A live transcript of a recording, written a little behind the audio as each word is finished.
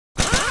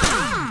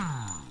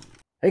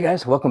Hey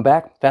guys, welcome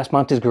back. Fast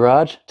Monty's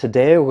Garage.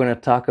 Today we're going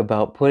to talk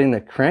about putting the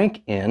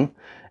crank in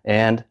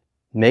and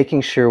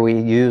making sure we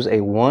use a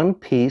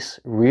one-piece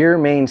rear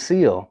main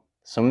seal.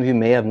 Some of you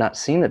may have not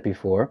seen it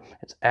before.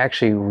 It's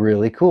actually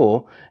really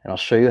cool, and I'll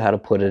show you how to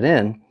put it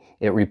in.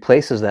 It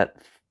replaces that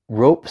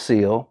rope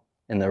seal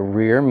in the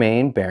rear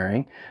main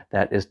bearing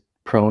that is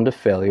prone to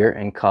failure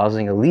and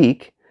causing a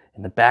leak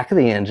in the back of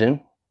the engine,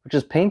 which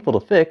is painful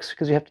to fix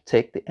because you have to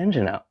take the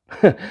engine out.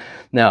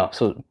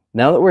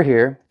 Now that we're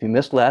here, if you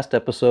missed last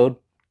episode,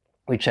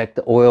 we checked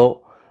the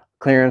oil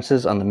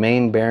clearances on the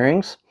main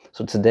bearings.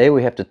 So today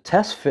we have to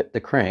test fit the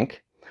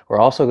crank. We're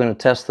also going to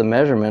test the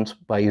measurements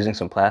by using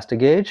some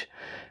Plastigage.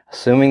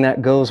 Assuming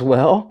that goes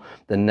well,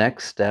 the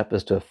next step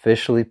is to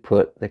officially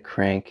put the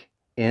crank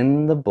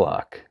in the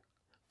block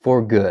for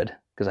good,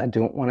 because I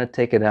don't want to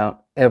take it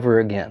out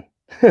ever again.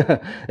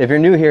 If you're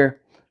new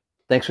here,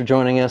 thanks for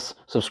joining us.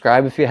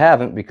 Subscribe if you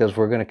haven't, because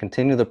we're going to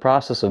continue the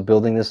process of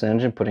building this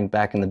engine, putting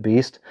back in the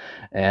beast,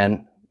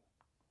 and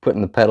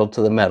putting the pedal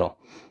to the metal.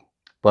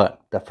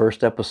 But the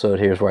first episode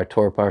here is where I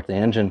tore apart the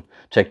engine.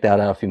 Check that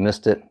out if you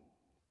missed it.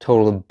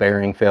 Total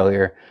bearing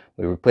failure.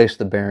 We replaced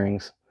the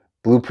bearings,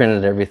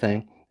 blueprinted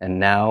everything, and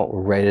now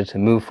we're ready to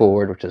move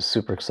forward, which is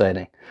super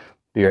exciting.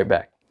 Be right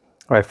back.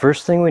 All right,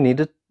 first thing we need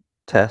to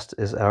test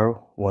is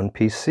our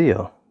one-piece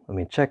seal. I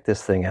mean, check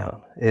this thing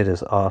out. It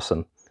is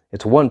awesome.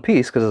 It's one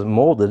piece because it's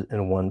molded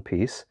in one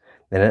piece,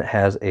 and it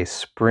has a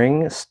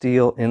spring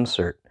steel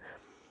insert.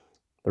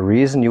 The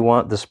reason you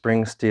want the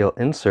spring steel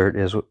insert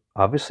is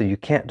obviously you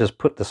can't just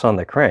put this on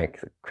the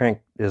crank. The crank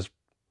is,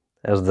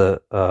 as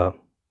the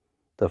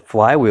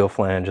flywheel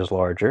flange is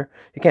larger,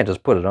 you can't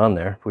just put it on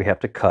there. We have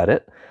to cut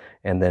it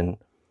and then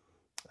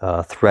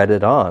thread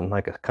it on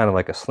kind of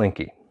like a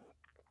slinky.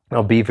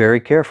 Now be very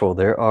careful.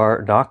 There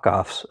are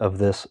knockoffs of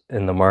this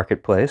in the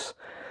marketplace,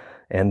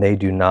 and they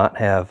do not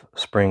have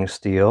spring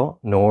steel,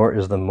 nor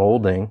is the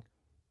molding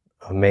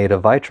made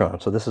of Vitron.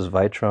 So this is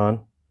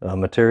Vitron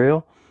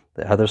material.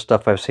 The other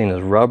stuff I've seen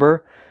is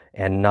rubber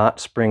and not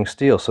spring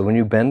steel. So when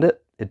you bend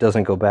it, it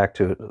doesn't go back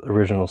to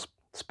original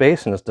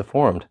space and it's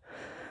deformed.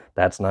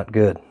 That's not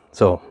good.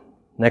 So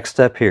next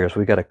step here is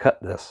we got to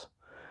cut this.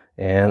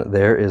 And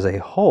there is a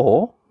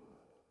hole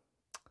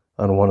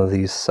on one of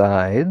these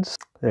sides.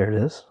 There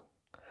it is.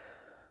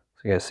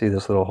 So you guys see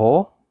this little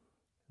hole?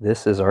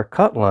 This is our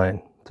cut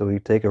line. So we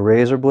take a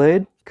razor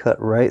blade, cut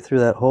right through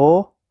that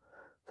hole.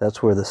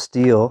 That's where the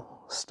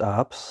steel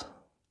stops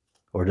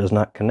or does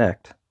not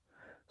connect.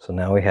 So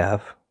now we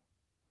have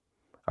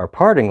our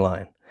parting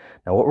line.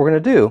 Now what we're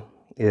going to do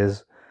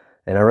is,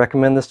 and I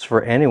recommend this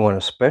for anyone,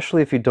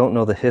 especially if you don't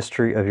know the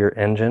history of your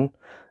engine,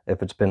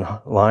 if it's been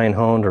line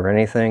honed or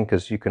anything,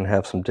 because you can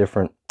have some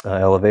different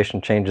elevation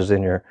changes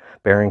in your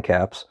bearing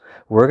caps.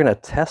 We're going to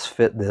test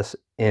fit this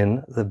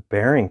in the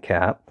bearing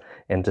cap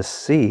and to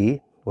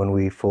see, when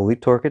we fully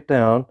torque it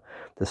down,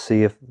 to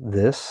see if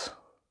this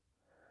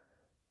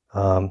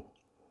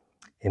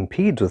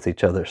impedes with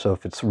each other. So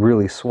if it's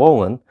really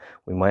swollen,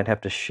 we might have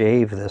to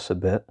shave this a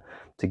bit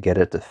to get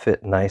it to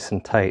fit nice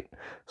and tight.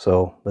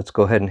 So let's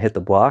go ahead and hit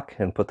the block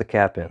and put the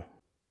cap in.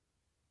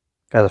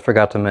 Guys, I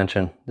forgot to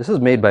mention, this is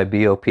made by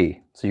B.O.P.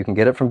 So you can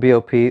get it from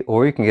B.O.P.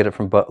 or you can get it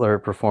from Butler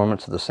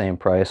Performance at the same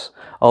price.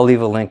 I'll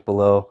leave a link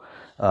below.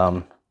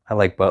 I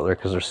like Butler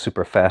because they're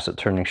super fast at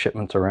turning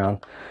shipments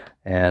around.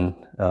 And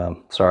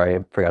sorry,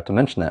 I forgot to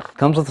mention that. It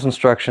comes with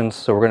instructions,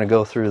 so we're going to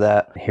go through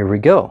that. Here we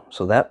go.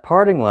 So that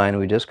parting line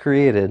we just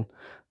created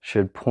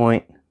should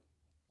point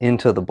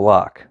into the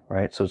block,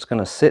 right? So it's going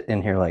to sit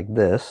in here like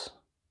this,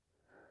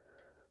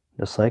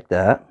 just like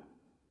that.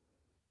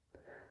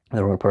 And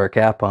then we're going to put our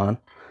cap on.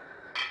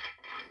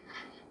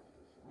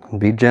 And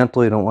be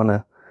gentle, you don't want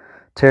to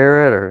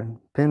tear it or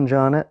pinch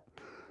on it.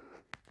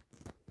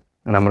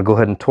 And I'm going to go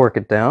ahead and torque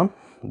it down.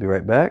 I'll be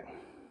right back.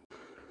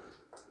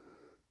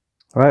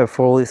 All right,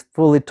 fully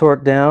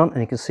torqued down,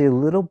 and you can see a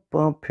little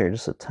bump here,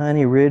 just a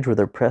tiny ridge where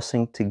they're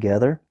pressing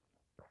together.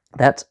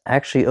 That's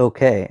actually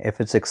okay.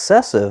 If it's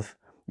excessive,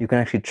 you can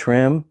actually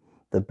trim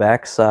the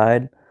back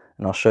side,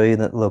 and I'll show you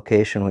the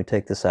location when we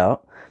take this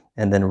out,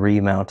 and then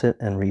remount it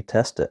and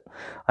retest it.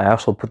 I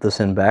also put this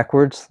in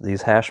backwards.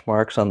 These hash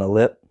marks on the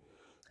lip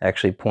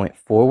actually point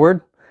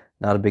forward.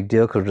 Not a big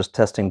deal because we're just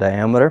testing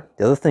diameter.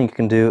 The other thing you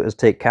can do is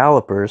take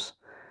calipers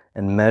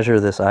and measure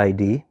this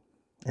ID,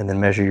 and then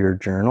measure your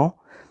journal.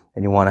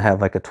 And you want to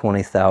have like a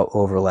 20th thou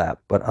overlap.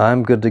 But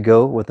I'm good to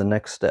go with the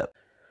next step.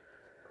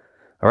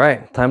 All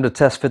right, time to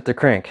test fit the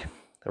crank.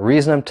 The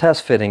reason I'm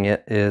test fitting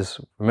it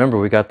is, remember,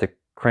 we got the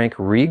crank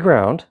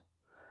reground.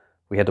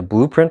 We had to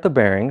blueprint the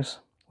bearings.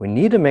 We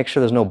need to make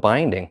sure there's no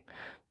binding,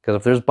 because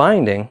if there's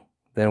binding,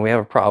 then we have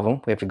a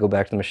problem. We have to go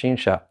back to the machine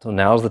shop. So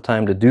now's the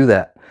time to do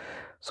that.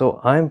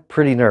 So I'm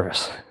pretty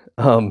nervous.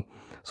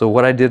 So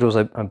what I did was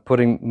I'm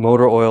putting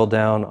motor oil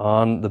down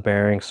on the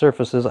bearing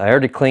surfaces. I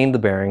already cleaned the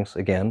bearings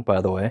again, by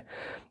the way.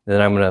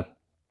 Then I'm going to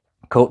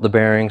coat the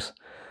bearings.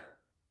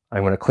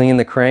 I'm going to clean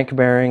the crank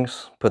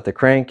bearings, put the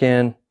crank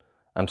in,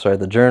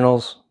 the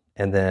journals,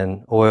 and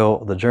then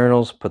oil the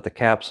journals, put the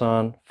caps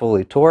on,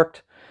 fully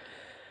torqued.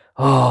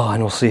 Oh,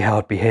 and we'll see how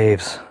it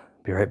behaves.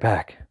 Be right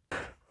back.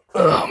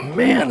 Oh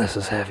man, this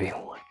is heavy.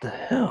 What the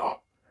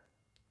hell?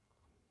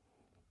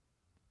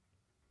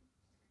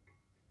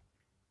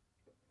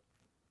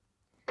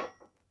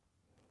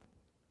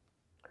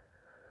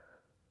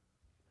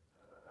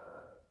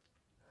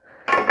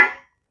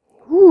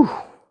 Whew.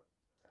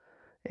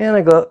 And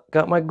I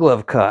got my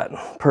glove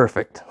caught.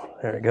 Perfect.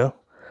 There we go.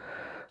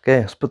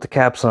 Okay, let's put the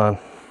caps on.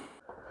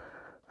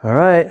 All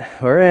right,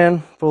 we're in,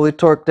 fully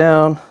torqued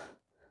down.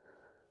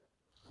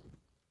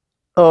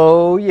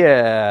 Oh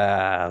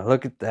yeah,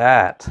 look at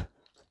that.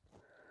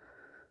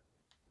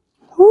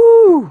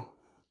 Woo!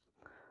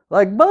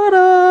 Like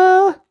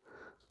butter!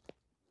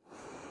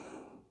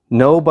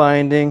 No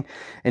binding,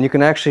 and you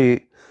can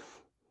actually,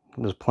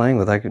 I'm just playing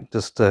with, I could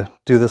just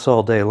do this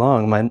all day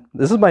long.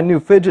 This is my new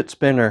fidget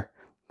spinner.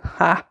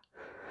 Ha!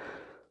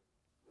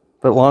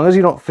 But as long as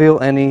you don't feel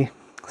any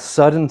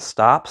sudden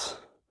stops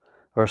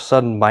or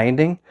sudden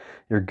binding,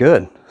 you're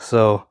good.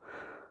 So,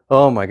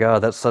 oh my God,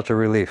 that's such a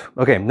relief.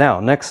 Okay, now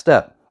next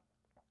step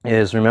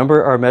is,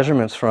 remember our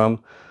measurements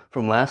from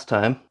last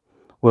time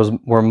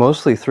were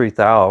mostly 3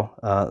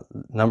 thou,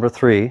 number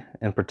 3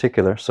 in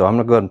particular. So I'm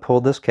gonna go ahead and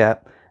pull this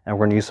cap, and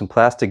we're gonna use some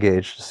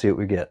Plastigage to see what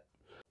we get.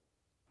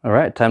 All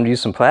right, time to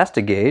use some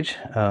Plastigage.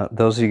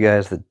 Those of you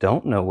guys that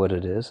don't know what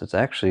it is, it's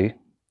actually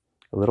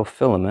a little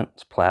filament.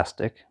 It's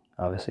plastic,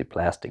 obviously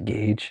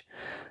Plastigage,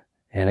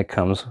 and it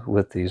comes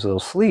with these little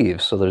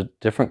sleeves. So there's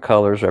different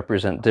colors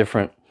represent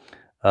different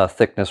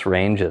thickness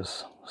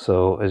ranges.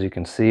 So as you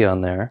can see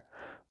on there,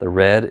 the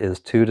red is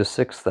 2 to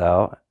 6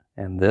 thou,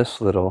 and this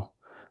little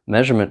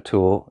measurement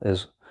tool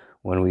is,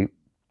 when we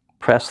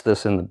press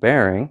this in the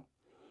bearing,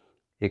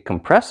 it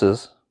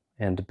compresses,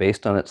 and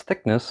based on its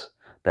thickness,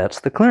 that's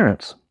the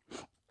clearance.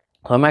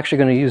 So I'm actually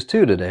going to use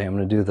 2 today. I'm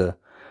going to do the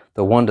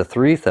 1 to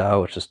 3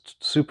 thou, which is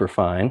super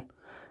fine,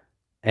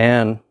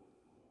 and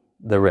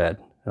the red.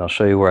 And I'll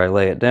show you where I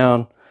lay it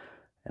down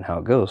and how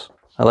it goes.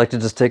 I like to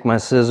just take my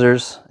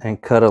scissors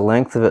and cut a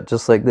length of it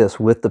just like this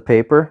with the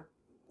paper.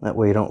 That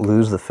way you don't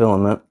lose the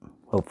filament,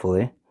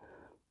 hopefully.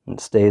 It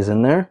stays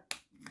in there.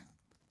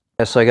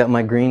 So I got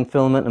my green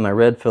filament and my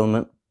red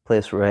filament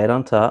placed right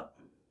on top.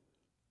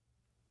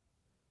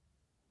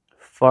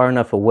 Far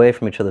enough away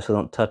from each other so they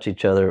don't touch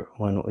each other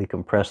when we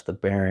compress the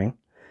bearing.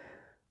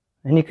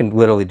 And you can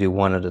literally do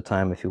one at a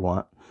time if you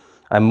want.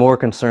 I'm more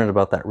concerned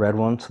about that red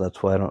one, so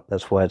that's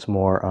why it's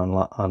more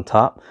on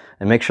top.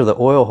 And make sure the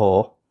oil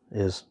hole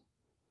is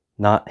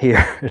not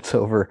here, it's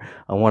over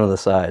on one of the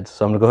sides.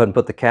 So I'm gonna go ahead and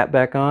put the cap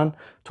back on,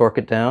 torque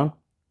it down,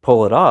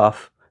 pull it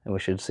off, and we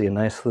should see a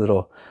nice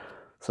little,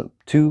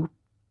 2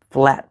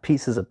 flat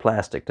pieces of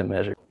plastic to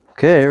measure.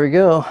 Okay, here we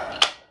go.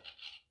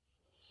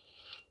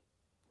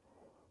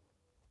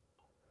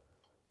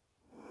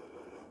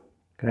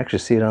 You can actually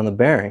see it on the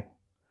bearing.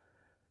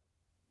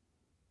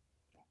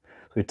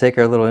 So we take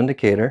our little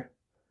indicator,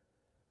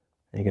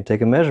 and you can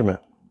take a measurement.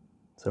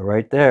 So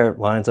right there, it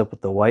lines up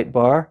with the white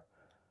bar.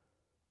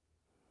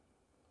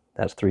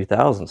 That's 3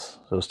 thousandths.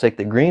 So let's take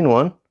the green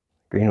one.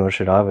 Green one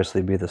should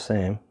obviously be the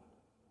same.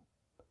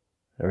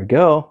 There we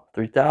go,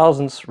 3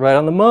 thousandths, right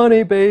on the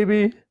money,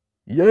 baby.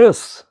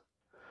 Yes.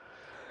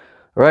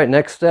 All right,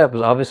 next step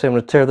is, obviously I'm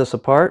going to tear this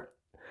apart,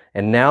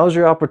 and now's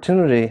your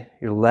opportunity,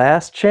 your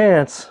last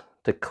chance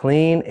to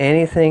clean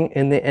anything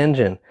in the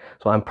engine.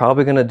 So I'm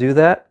probably going to do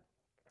that.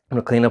 I'm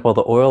going to clean up all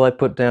the oil I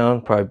put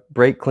down, probably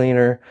brake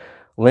cleaner,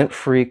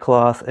 lint-free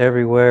cloth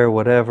everywhere,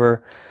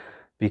 whatever,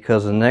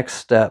 because the next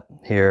step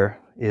here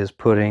is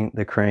putting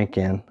the crank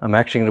in. I'm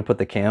actually going to put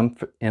the cam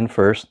in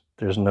first.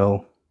 There's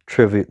no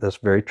trivial, that's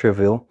very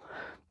trivial,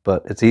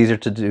 but it's easier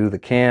to do the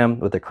cam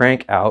with the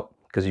crank out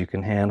because you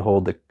can hand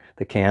hold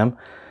the cam,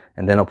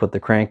 and then I'll put the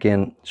crank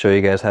in, show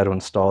you guys how to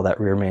install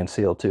that rear main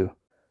seal too.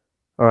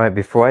 All right,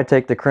 before I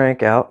take the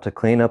crank out to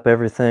clean up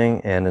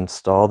everything and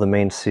install the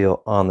main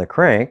seal on the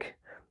crank,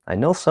 I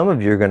know some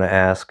of you are going to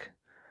ask,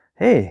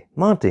 hey,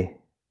 Monty,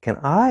 can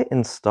I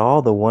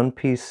install the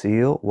one-piece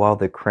seal while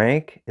the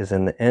crank is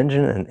in the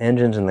engine and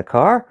engine's in the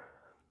car?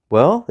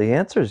 Well, the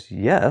answer is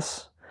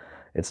yes.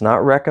 It's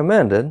not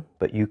recommended,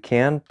 but you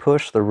can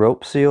push the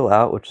rope seal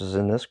out, which is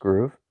in this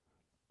groove,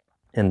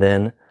 and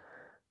then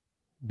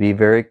be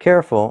very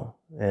careful,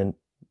 and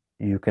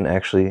you can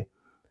actually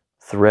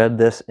thread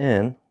this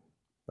in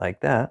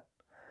like that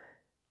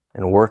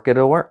and work it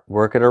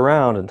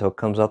around until it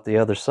comes out the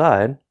other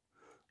side,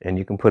 and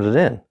you can put it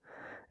in.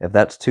 If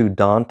that's too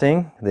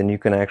daunting, then you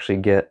can actually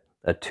get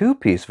a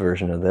 2-piece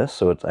version of this,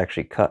 so it's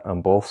actually cut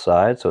on both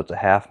sides, so it's a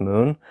half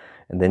moon,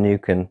 and then you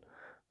can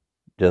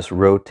just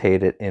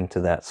rotate it into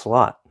that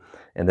slot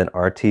and then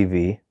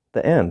RTV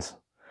the ends,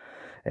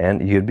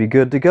 and you'd be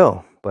good to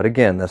go. But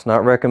again, that's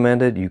not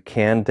recommended. You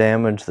can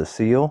damage the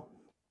seal,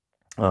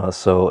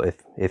 so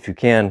if you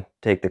can,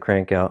 take the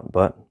crank out,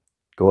 but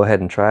go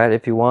ahead and try it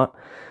if you want,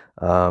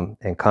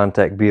 and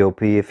contact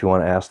B.O.P if you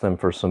want to ask them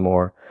for some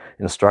more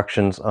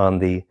instructions on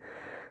the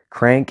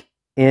crank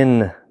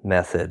in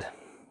method.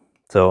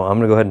 So I'm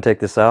going to go ahead and take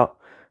this out,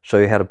 show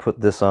you how to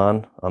put this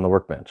on the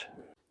workbench.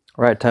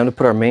 All right, time to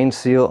put our main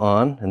seal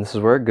on, and this is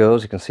where it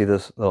goes. You can see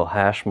this little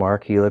hash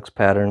mark helix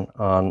pattern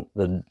on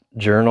the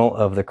journal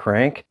of the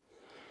crank.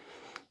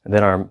 And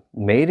then our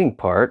mating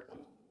part,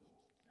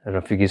 I don't know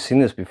if you've seen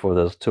this before,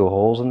 those two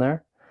holes in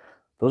there.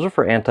 Those are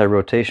for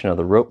anti-rotation of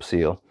the rope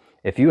seal.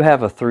 If you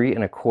have a 3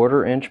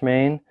 1/4 inch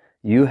main,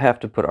 you have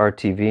to put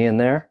RTV in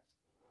there,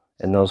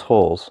 in those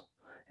holes.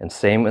 And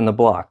same in the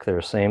block, there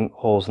are same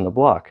holes in the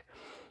block.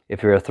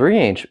 If you're a 3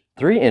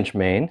 inch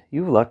main,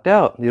 you've lucked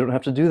out. You don't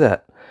have to do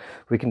that.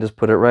 We can just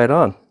put it right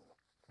on.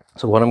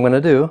 So what I'm going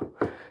to do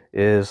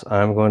is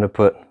I'm going to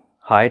put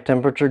high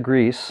temperature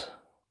grease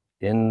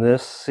in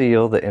this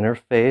seal, the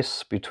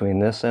interface between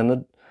this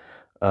and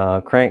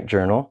the crank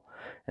journal.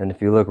 And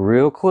if you look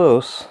real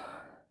close,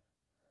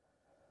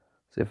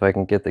 see if I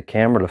can get the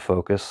camera to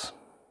focus,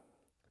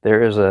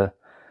 there is a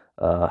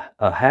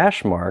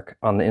hash mark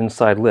on the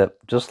inside lip,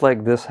 just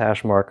like this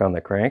hash mark on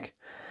the crank.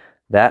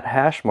 That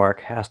hash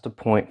mark has to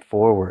point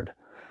forward.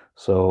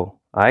 So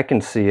I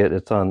can see it,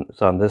 it's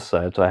on this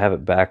side, so I have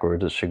it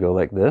backwards. It should go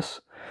like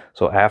this.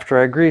 So after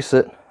I grease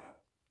it,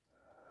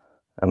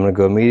 I'm going to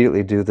go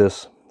immediately do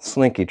this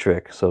slinky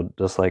trick. So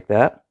just like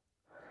that,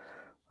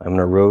 I'm going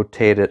to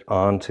rotate it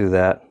onto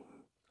that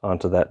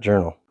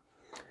journal.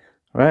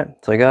 All right,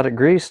 so I got it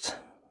greased.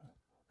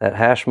 That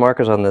hash mark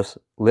is on this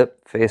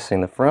lip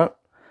facing the front,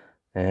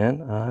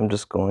 and I'm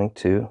just going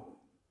to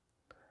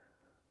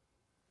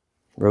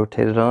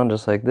rotate it on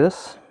just like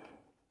this.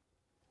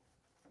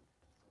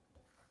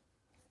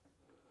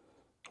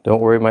 Don't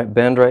worry, it might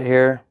bend right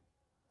here.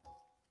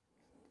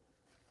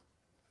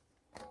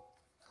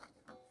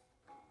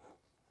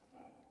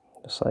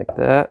 Just like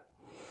that.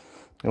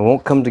 It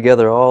won't come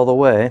together all the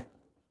way,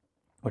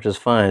 which is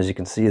fine, as you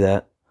can see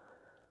that.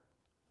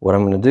 What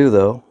I'm going to do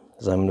though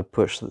is I'm going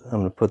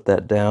to put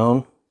that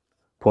down,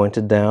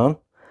 pointed down,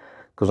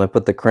 because when I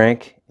put the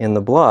crank in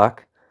the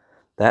block,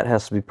 that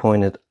has to be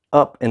pointed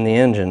up in the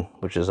engine,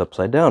 which is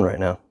upside down right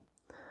now.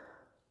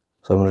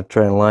 So I'm going to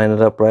try and line it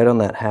up right on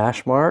that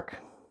hash mark,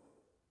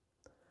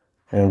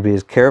 and be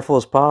as careful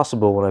as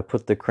possible when I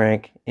put the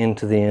crank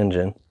into the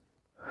engine.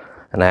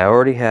 And I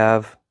already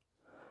have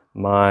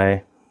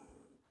I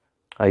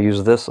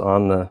use this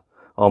on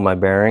all my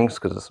bearings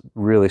because it's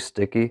really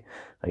sticky.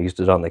 I used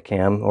it on the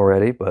cam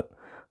already, but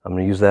I'm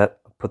going to use that,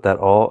 put that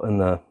all in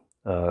the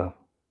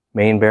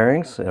main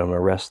bearings, and I'm going to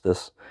rest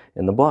this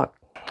in the block.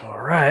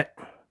 All right,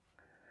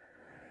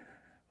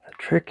 the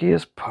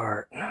trickiest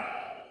part.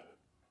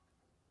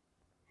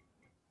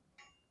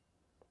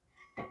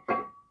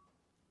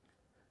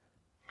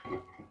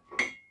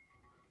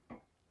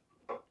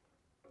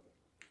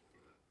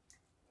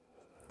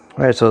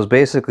 All right, so it's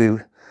basically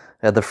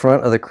at the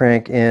front of the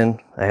crank in,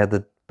 I had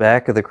the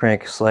back of the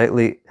crank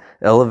slightly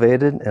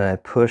elevated, and I'm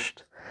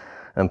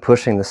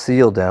pushing the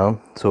seal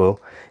down so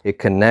it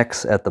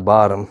connects at the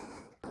bottom.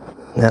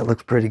 That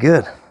looks pretty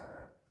good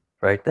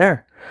right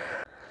there.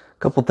 A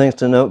couple things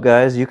to note,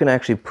 guys. You can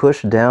actually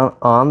push down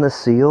on the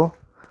seal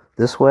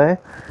this way,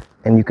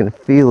 and you can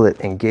feel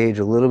it engage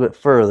a little bit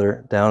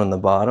further down in the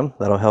bottom.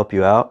 That'll help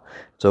you out.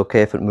 It's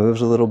okay if it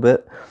moves a little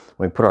bit.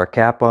 When we put our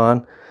cap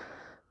on,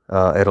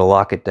 it'll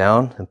lock it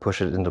down and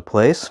push it into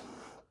place.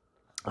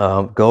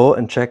 Go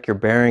and check your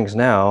bearings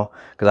now,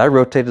 because I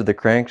rotated the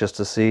crank just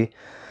to see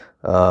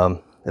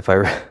if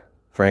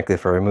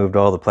I removed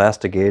all the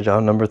Plastigage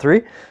on number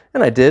 3,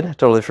 and I did. I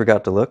totally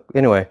forgot to look.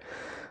 Anyway,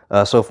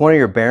 so if one of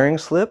your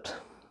bearings slipped,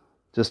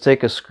 just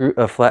take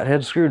a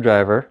flathead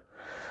screwdriver,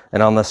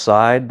 and on the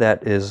side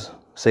that is,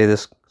 say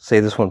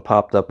this one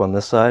popped up on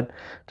this side,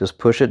 just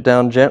push it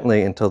down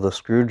gently until the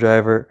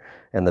screwdriver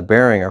and the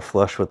bearing are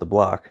flush with the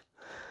block.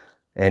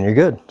 And you're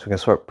good. So we can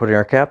start putting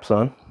our caps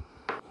on.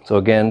 So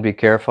again, be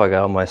careful. I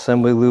got all my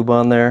assembly lube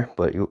on there,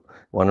 but you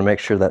want to make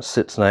sure that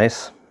sits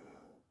nice.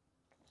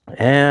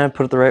 And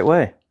put it the right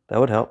way. That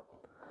would help.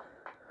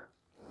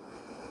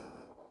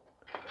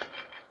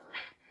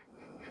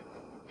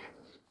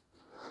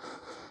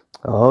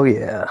 Oh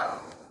yeah.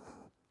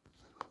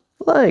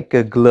 Like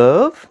a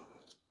glove.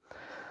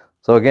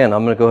 So again,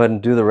 I'm going to go ahead and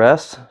do the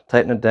rest,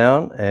 tighten it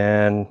down,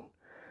 and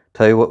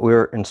tell you what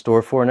we're in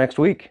store for next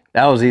week.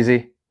 That was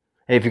easy.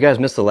 Hey, if you guys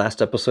missed the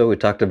last episode, we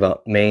talked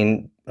about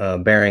main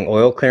bearing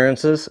oil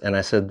clearances, and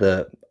I said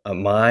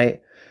my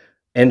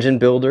engine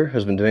builder,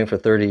 who's been doing it for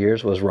 30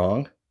 years, was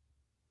wrong.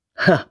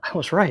 I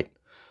was right.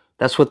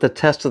 That's what the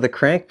test of the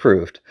crank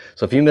proved.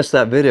 So if you missed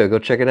that video, go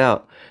check it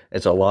out.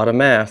 It's a lot of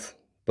math,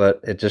 but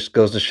it just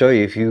goes to show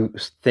you, if you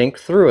think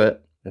through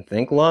it and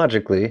think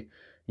logically,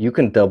 you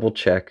can double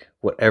check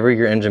whatever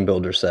your engine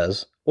builder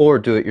says, or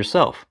do it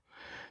yourself.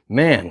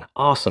 Man,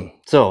 awesome.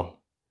 So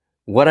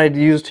what I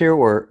used here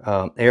were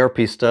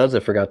ARP studs. I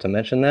forgot to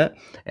mention that,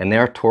 and they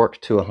are torqued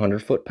to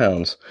 100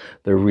 foot-pounds.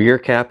 The rear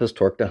cap is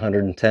torqued to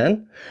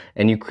 110,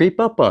 and you creep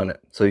up on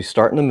it. So you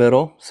start in the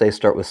middle, say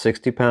start with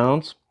 60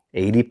 pounds,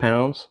 80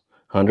 pounds,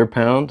 100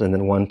 pounds, and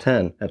then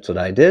 110. That's what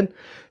I did.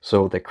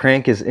 So the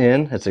crank is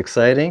in. It's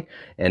exciting.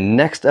 And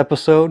next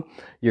episode,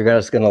 you're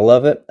guys going to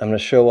love it. I'm going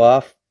to show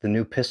off the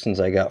new pistons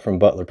I got from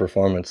Butler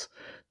Performance.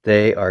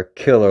 They are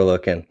killer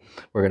looking.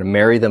 We're going to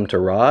marry them to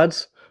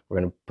rods. We're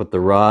going to put the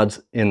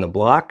rods in the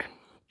block.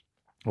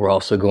 We're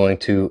also going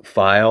to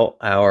file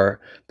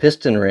our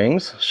piston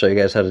rings, show you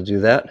guys how to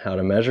do that, how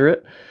to measure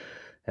it,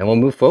 and we'll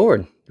move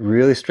forward.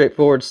 Really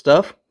straightforward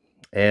stuff.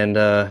 And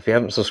if you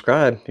haven't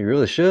subscribed, you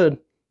really should.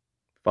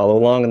 Follow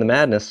along in the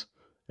madness.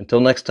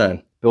 Until next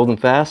time, building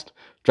fast,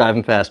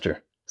 driving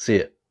faster. See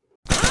ya.